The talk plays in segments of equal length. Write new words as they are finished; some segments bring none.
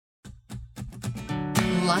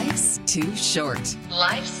Life's too short.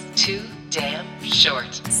 Life's too damn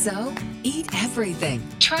short. So, eat everything.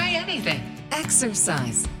 Try anything.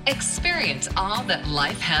 Exercise. Experience all that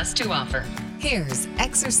life has to offer. Here's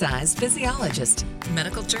exercise physiologist,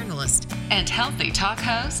 medical journalist, and healthy talk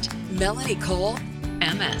host, Melanie Cole,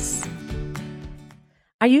 MS.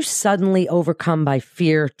 Are you suddenly overcome by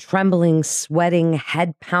fear, trembling, sweating,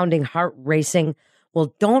 head pounding, heart racing?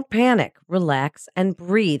 Well, don't panic, relax, and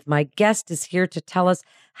breathe. My guest is here to tell us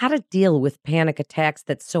how to deal with panic attacks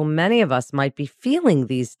that so many of us might be feeling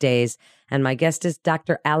these days. And my guest is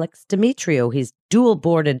Dr. Alex Dimitriou. He's dual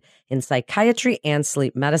boarded in psychiatry and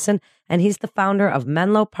sleep medicine, and he's the founder of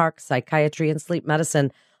Menlo Park Psychiatry and Sleep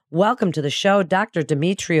Medicine. Welcome to the show, Dr.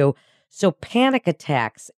 Dimitriou. So panic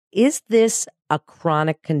attacks, is this a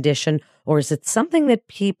chronic condition, or is it something that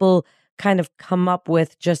people kind of come up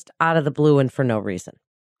with just out of the blue and for no reason?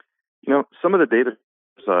 You know, some of the data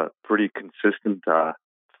is a pretty consistent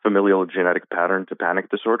familial genetic pattern to panic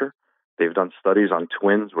disorder. They've done studies on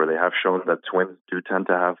twins where they have shown that twins do tend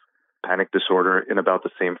to have panic disorder in about the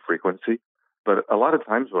same frequency. But a lot of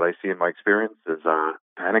times what I see in my experience is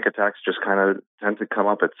panic attacks just kind of tend to come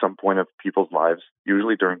up at some point of people's lives,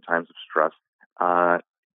 usually during times of stress.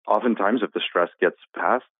 Oftentimes, if the stress gets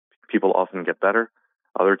past, people often get better.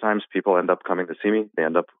 Other times, people end up coming to see me. They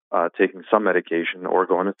end up taking some medication or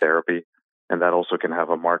going to therapy, and that also can have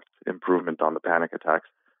a marked improvement on the panic attacks.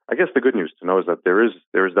 I guess the good news to know is that there is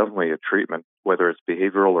definitely a treatment, whether it's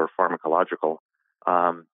behavioral or pharmacological.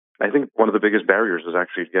 I think one of the biggest barriers is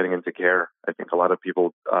actually getting into care. I think a lot of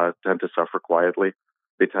people tend to suffer quietly.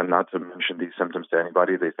 They tend not to mention these symptoms to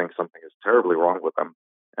anybody. They think something is terribly wrong with them,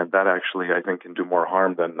 and that actually, I think, can do more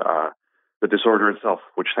harm than the disorder itself,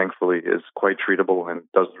 which thankfully is quite treatable and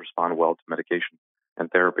does respond well to medication and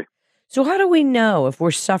therapy. So how do we know if we're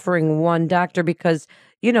suffering one, doctor? Because,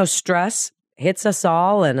 you know, stress hits us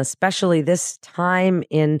all, and especially this time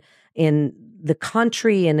in the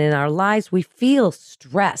country and in our lives, we feel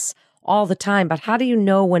stress all the time. But how do you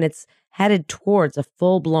know when it's headed towards a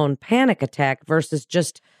full-blown panic attack versus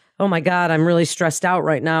just, oh my God, I'm really stressed out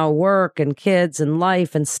right now, work and kids and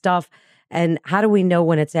life and stuff? And how do we know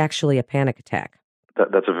when it's actually a panic attack?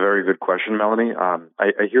 That's a very good question, Melanie.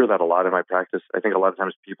 I hear that a lot in my practice. I think a lot of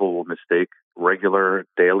times people will mistake regular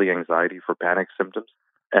daily anxiety for panic symptoms.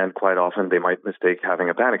 And quite often they might mistake having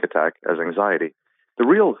a panic attack as anxiety. The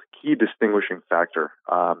real key distinguishing factor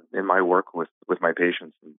in my work with my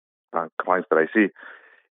patients and clients that I see,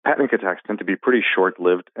 panic attacks tend to be pretty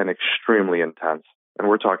short-lived and extremely intense. And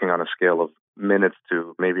we're talking on a scale of minutes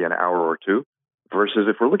to maybe an hour or two. Versus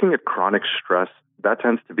if we're looking at chronic stress, that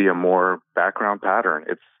tends to be a more background pattern.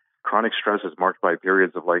 Chronic stress is marked by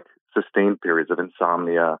periods of sustained periods of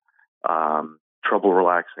insomnia, trouble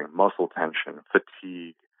relaxing, muscle tension,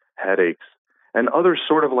 fatigue, headaches, and other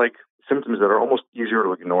sort of symptoms that are almost easier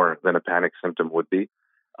to ignore than a panic symptom would be.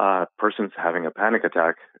 Persons having a panic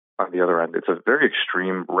attack, on the other end, it's a very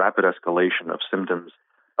extreme, rapid escalation of symptoms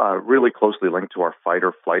really closely linked to our fight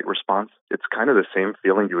or flight response. It's kind of the same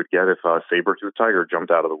feeling you would get if a saber-toothed tiger jumped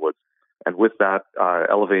out of the woods. And with that,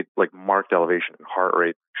 marked elevation in heart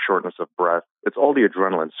rate, shortness of breath. It's all the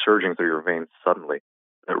adrenaline surging through your veins suddenly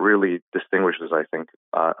that really distinguishes, I think,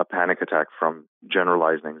 a panic attack from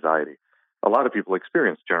generalized anxiety. A lot of people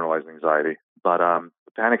experience generalized anxiety, but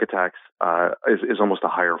panic attacks is almost a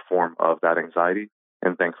higher form of that anxiety.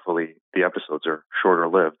 And thankfully, the episodes are shorter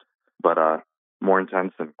lived, but more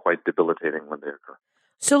intense and quite debilitating when they occur.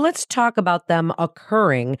 So let's talk about them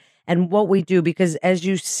occurring and what we do, because as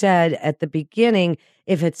you said at the beginning,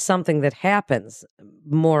 if it's something that happens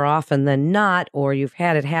more often than not, or you've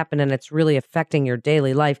had it happen and it's really affecting your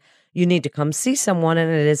daily life, you need to come see someone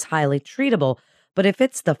and it is highly treatable. But if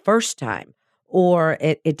it's the first time or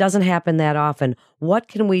it doesn't happen that often, what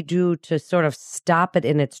can we do to sort of stop it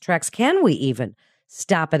in its tracks? Can we even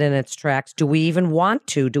stop it in its tracks? Do we even want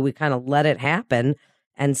to? Do we kind of let it happen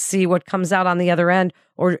and see what comes out on the other end?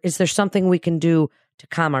 Or is there something we can do to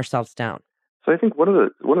calm ourselves down? So I think one of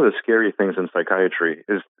the scary things in psychiatry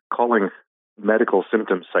is calling medical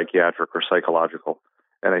symptoms psychiatric or psychological.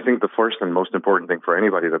 And I think the first and most important thing for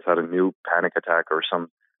anybody that's had a new panic attack or some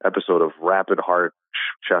episode of rapid heart,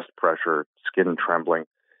 chest pressure, skin trembling,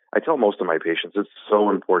 I tell most of my patients it's so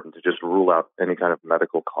important to just rule out any kind of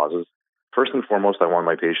medical causes. First and foremost, I want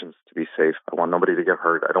my patients to be safe. I want nobody to get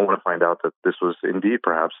hurt. I don't want to find out that this was indeed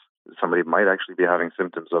perhaps somebody might actually be having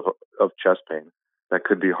symptoms of chest pain that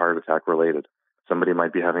could be heart attack related. Somebody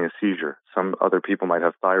might be having a seizure. Some other people might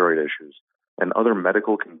have thyroid issues and other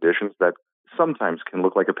medical conditions that sometimes can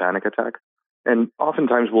look like a panic attack. And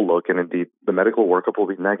oftentimes we'll look and indeed the medical workup will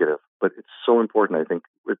be negative. But it's so important, I think,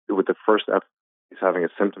 with the first is having a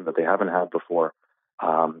symptom that they haven't had before,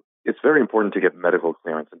 it's very important to get medical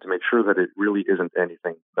clearance and to make sure that it really isn't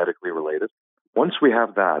anything medically related. Once we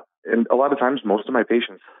have that, and a lot of times most of my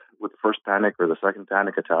patients with the first panic or the second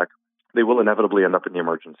panic attack, they will inevitably end up in the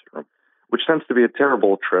emergency room, which tends to be a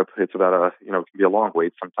terrible trip. It's about it can be a long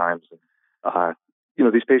wait sometimes.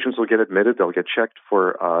 These patients will get admitted, they'll get checked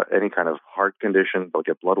for any kind of heart condition, they'll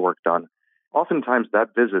get blood work done. Oftentimes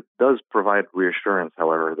that visit does provide reassurance,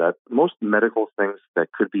 however, that most medical things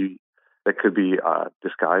that could be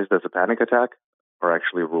disguised as a panic attack are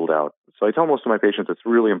actually ruled out. So I tell most of my patients it's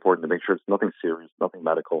really important to make sure it's nothing serious, nothing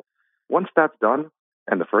medical. Once that's done,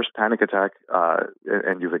 and the first panic attack,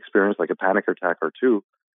 and you've experienced like a panic attack or two,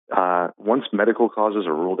 once medical causes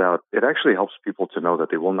are ruled out, it actually helps people to know that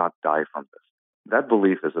they will not die from this. That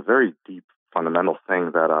belief is a very deep, fundamental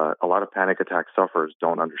thing that a lot of panic attack sufferers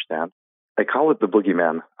don't understand. I call it the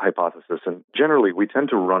boogeyman hypothesis, and generally we tend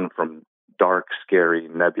to run from dark, scary,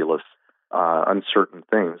 nebulous, uncertain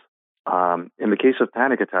things. In the case of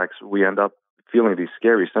panic attacks, we end up feeling these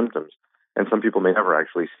scary symptoms, and some people may never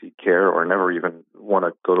actually seek care or never even want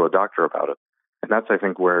to go to a doctor about it. And that's, I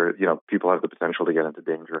think, where people have the potential to get into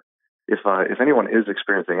danger. If anyone is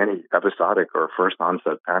experiencing any episodic or first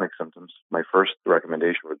onset panic symptoms, my first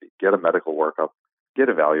recommendation would be get a medical workup, get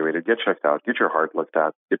evaluated, get checked out, get your heart looked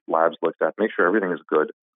at, get labs looked at, make sure everything is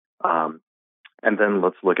good, and then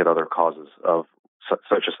let's look at other causes of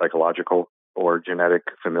such as psychological or genetic,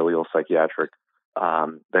 familial, psychiatric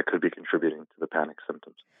that could be contributing to the panic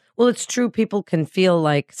symptoms. Well, it's true. People can feel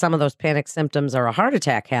like some of those panic symptoms are a heart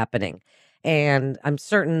attack happening. And I'm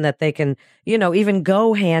certain that they can, even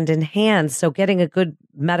go hand in hand. So getting a good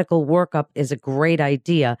medical workup is a great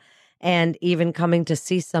idea. And even coming to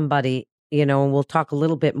see somebody, and we'll talk a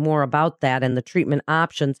little bit more about that and the treatment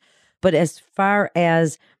options. But as far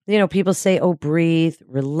as, people say, oh, breathe,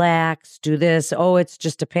 relax, do this. Oh, it's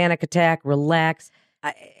just a panic attack, relax.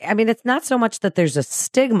 I mean, it's not so much that there's a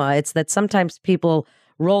stigma. It's that sometimes people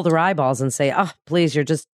roll their eyeballs and say, oh, please, you're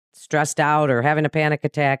just stressed out or having a panic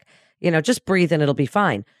attack. Just breathe and it'll be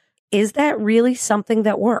fine. Is that really something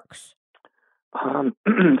that works?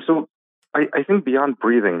 So I think beyond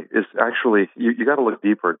breathing is actually, you got to look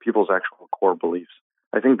deeper at people's actual core beliefs.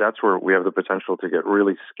 I think that's where we have the potential to get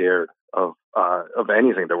really scared of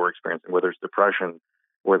anything that we're experiencing, whether it's depression,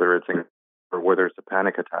 whether it's a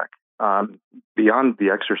panic attack. Beyond the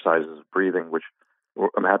exercises of breathing, which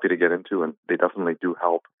I'm happy to get into, and they definitely do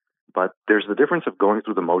help. But there's the difference of going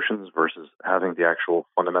through the motions versus having the actual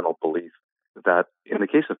fundamental belief that in the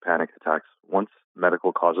case of panic attacks, once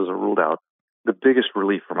medical causes are ruled out, the biggest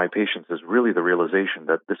relief for my patients is really the realization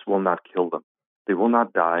that this will not kill them. They will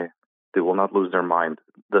not die. They will not lose their mind.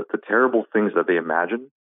 The terrible things that they imagine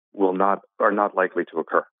are not likely to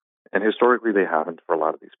occur. And historically, they haven't for a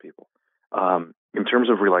lot of these people. In terms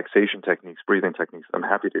of relaxation techniques, breathing techniques, I'm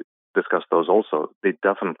happy to discuss those also. They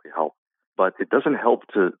definitely help. But it doesn't help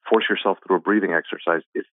to force yourself through a breathing exercise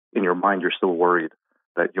if in your mind you're still worried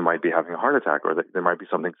that you might be having a heart attack or that there might be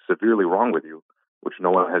something severely wrong with you, which no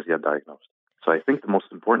one has yet diagnosed. So I think the most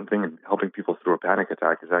important thing in helping people through a panic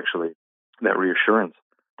attack is actually that reassurance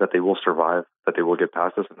that they will survive, that they will get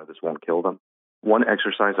past this, and that this won't kill them. One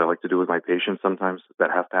exercise I like to do with my patients sometimes that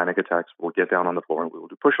have panic attacks, we'll get down on the floor and we will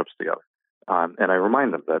do push-ups together. And I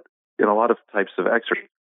remind them that in a lot of types of exercise,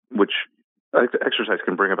 which exercise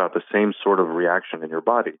can bring about the same sort of reaction in your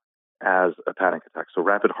body as a panic attack. So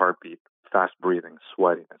rapid heartbeat, fast breathing,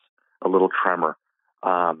 sweatiness, a little tremor.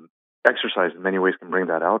 Exercise in many ways can bring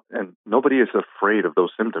that out, and nobody is afraid of those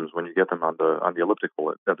symptoms when you get them on the elliptical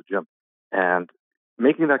at the gym. And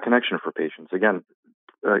making that connection for patients again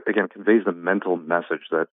conveys the mental message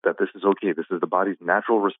that this is okay. This is the body's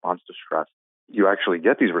natural response to stress. You actually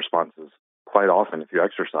get these responses quite often if you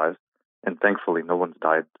exercise. And thankfully, no one's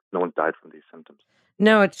died from these symptoms.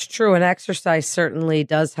 No, it's true. And exercise certainly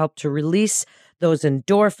does help to release those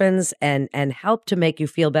endorphins and help to make you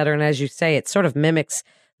feel better. And as you say, it sort of mimics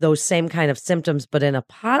those same kind of symptoms, but in a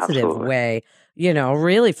positive Absolutely. way,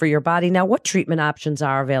 really for your body. Now, what treatment options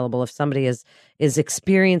are available if somebody is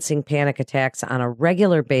experiencing panic attacks on a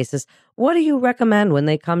regular basis? What do you recommend when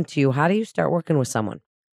they come to you? How do you start working with someone?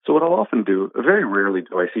 So what I'll often do, very rarely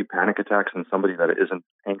do I see panic attacks in somebody that isn't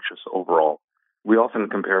anxious overall. We often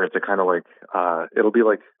compare it to kind of like, it'll be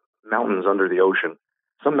like mountains under the ocean.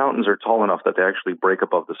 Some mountains are tall enough that they actually break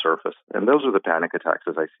above the surface. And those are the panic attacks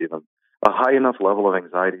as I see them. A high enough level of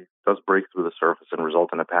anxiety does break through the surface and result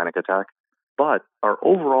in a panic attack. But our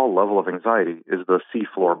overall level of anxiety is the sea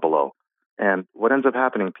floor below. And what ends up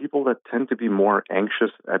happening, people that tend to be more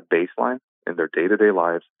anxious at baseline in their day-to-day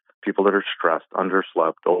lives, people that are stressed,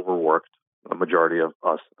 underslept, overworked, the majority of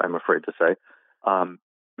us, I'm afraid to say,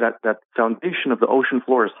 that foundation of the ocean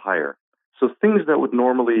floor is higher. So things that would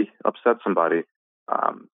normally upset somebody,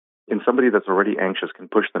 in somebody that's already anxious, can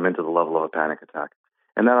push them into the level of a panic attack.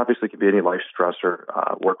 And that obviously can be any life stressor,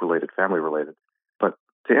 work-related, family-related. But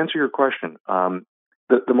to answer your question,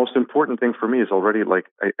 the most important thing for me is already, like,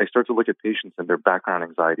 I start to look at patients and their background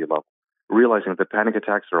anxiety level, realizing that panic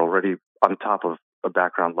attacks are already on top of a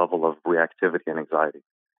background level of reactivity and anxiety.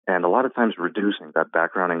 And a lot of times reducing that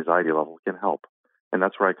background anxiety level can help. And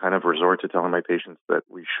that's where I kind of resort to telling my patients that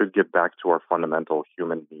we should get back to our fundamental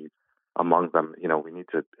human needs. Among them, we need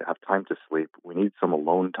to have time to sleep. We need some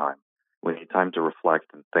alone time. We need time to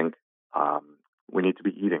reflect and think. We need to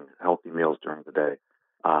be eating healthy meals during the day.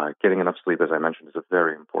 Getting enough sleep, as I mentioned, is a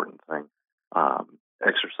very important thing.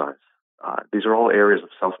 Exercise. These are all areas of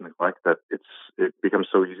self-neglect that it becomes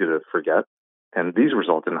so easy to forget. And these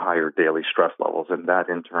result in higher daily stress levels, and that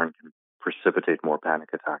in turn can precipitate more panic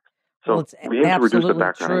attacks. So we aim to reduce the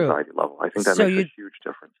background anxiety level. I think that makes a huge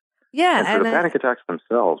difference. Yeah. And for the panic attacks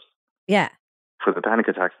themselves, yeah. For the panic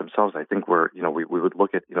attacks themselves, I think we would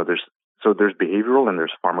look at, there's behavioral and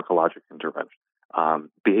there's pharmacologic intervention.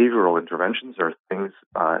 Behavioral interventions are things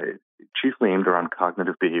chiefly aimed around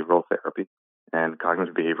cognitive behavioral therapy. And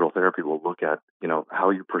cognitive behavioral therapy will look at, how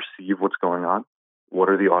you perceive what's going on. What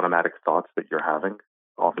are the automatic thoughts that you're having?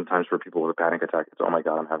 Oftentimes for people with a panic attack, it's, oh my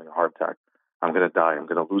God, I'm having a heart attack. I'm going to die. I'm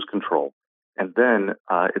going to lose control. And then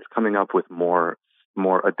it's coming up with more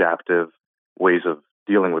adaptive ways of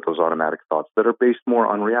dealing with those automatic thoughts that are based more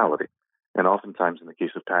on reality. And oftentimes in the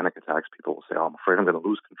case of panic attacks, people will say, oh, I'm afraid I'm going to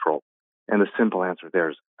lose control. And the simple answer there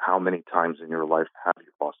is, how many times in your life have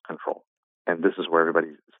you lost control? And this is where everybody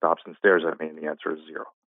stops and stares at me, and the answer is 0.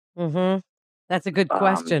 Mm-hmm. That's a good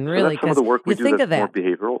question, really. That's some of the work we do that's more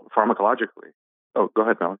behavioral, pharmacologically. Oh, go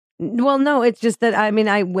ahead, Mel. Well, no, it's just that,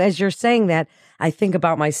 as you're saying that, I think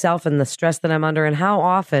about myself and the stress that I'm under, and how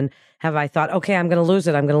often have I thought, okay, I'm going to lose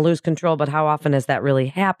it, I'm going to lose control, but how often has that really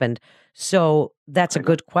happened? So that's a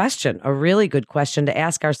good question, a really good question to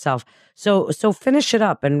ask ourselves. So finish it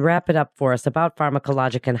up and wrap it up for us about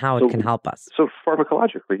pharmacologic and how it can help us. So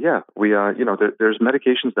pharmacologically, yeah, we, there's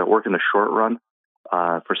medications that work in the short run.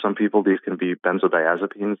 For some people, these can be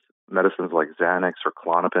benzodiazepines. Medicines like Xanax or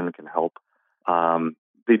Klonopin can help.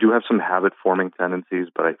 They do have some habit-forming tendencies,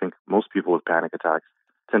 but I think most people with panic attacks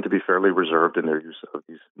tend to be fairly reserved in their use of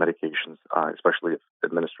these medications, especially if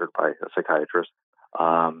administered by a psychiatrist.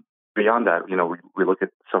 Beyond that, we look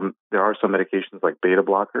at there are some medications like beta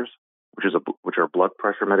blockers, which are blood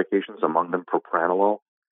pressure medications, among them propranolol.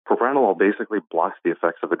 Propranolol basically blocks the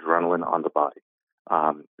effects of adrenaline on the body.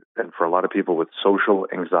 And for a lot of people with social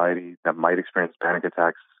anxiety that might experience panic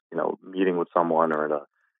attacks, meeting with someone or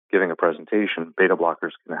giving a presentation, beta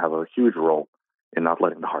blockers can have a huge role in not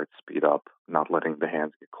letting the heart speed up, not letting the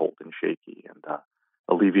hands get cold and shaky, and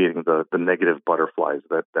alleviating the negative butterflies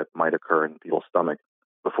that might occur in people's stomach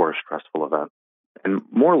before a stressful event. And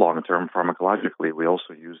more long-term, pharmacologically, we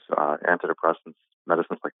also use antidepressants,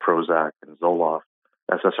 medicines like Prozac and Zoloft,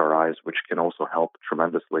 SSRIs, which can also help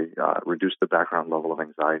tremendously reduce the background level of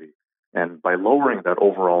anxiety. And by lowering that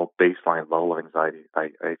overall baseline level of anxiety,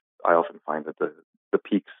 I often find that the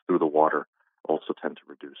peaks through the water also tend to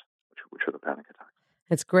reduce, which are the panic attacks.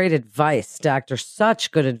 It's great advice, Doctor.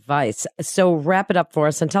 Such good advice. So wrap it up for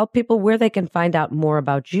us and tell people where they can find out more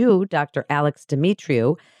about you, Dr. Alex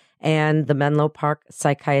Dimitriou, and the Menlo Park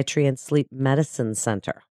Psychiatry and Sleep Medicine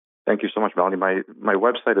Center. Thank you so much, Melanie. My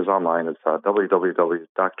website is online. It's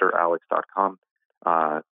www.dralex.com.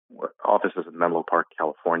 Office is in Menlo Park,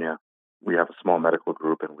 California. We have a small medical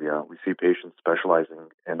group, and we see patients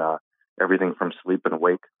specializing in everything from sleep and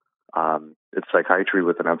wake. It's psychiatry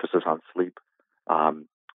with an emphasis on sleep. On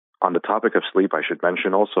the topic of sleep, I should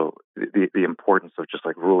mention also the importance of just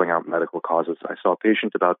like ruling out medical causes. I saw a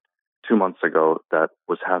patient about 2 months ago that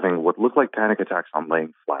was having what looked like panic attacks on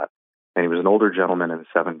laying flat. And he was an older gentleman in his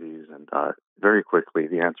 70s, and very quickly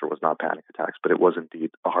the answer was not panic attacks, but it was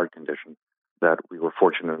indeed a heart condition that we were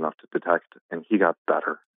fortunate enough to detect, and he got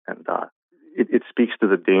better. And it speaks to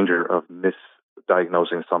the danger of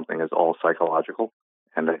misdiagnosing something as all psychological.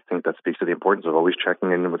 And I think that speaks to the importance of always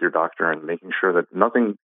checking in with your doctor and making sure that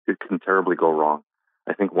nothing can terribly go wrong.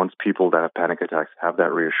 I think once people that have panic attacks have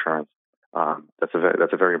that reassurance, that's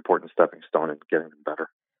a very important stepping stone in getting them better.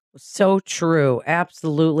 So true.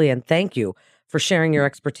 Absolutely. And thank you for sharing your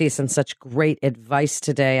expertise and such great advice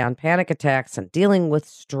today on panic attacks and dealing with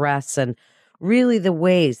stress and really the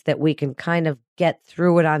ways that we can kind of get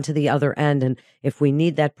through it onto the other end. And if we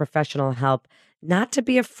need that professional help, not to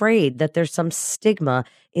be afraid that there's some stigma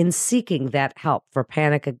in seeking that help for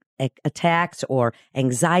panic attacks or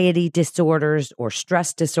anxiety disorders or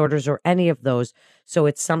stress disorders or any of those. So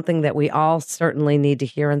it's something that we all certainly need to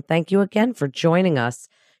hear. And thank you again for joining us.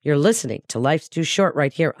 You're listening to Life's Too Short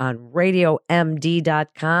right here on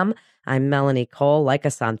RadioMD.com. I'm Melanie Cole. Like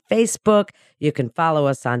us on Facebook. You can follow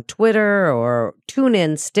us on Twitter or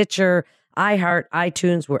TuneIn, Stitcher, iHeart,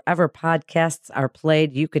 iTunes, wherever podcasts are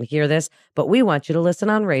played. You can hear this, but we want you to listen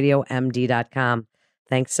on RadioMD.com.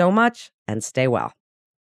 Thanks so much and stay well.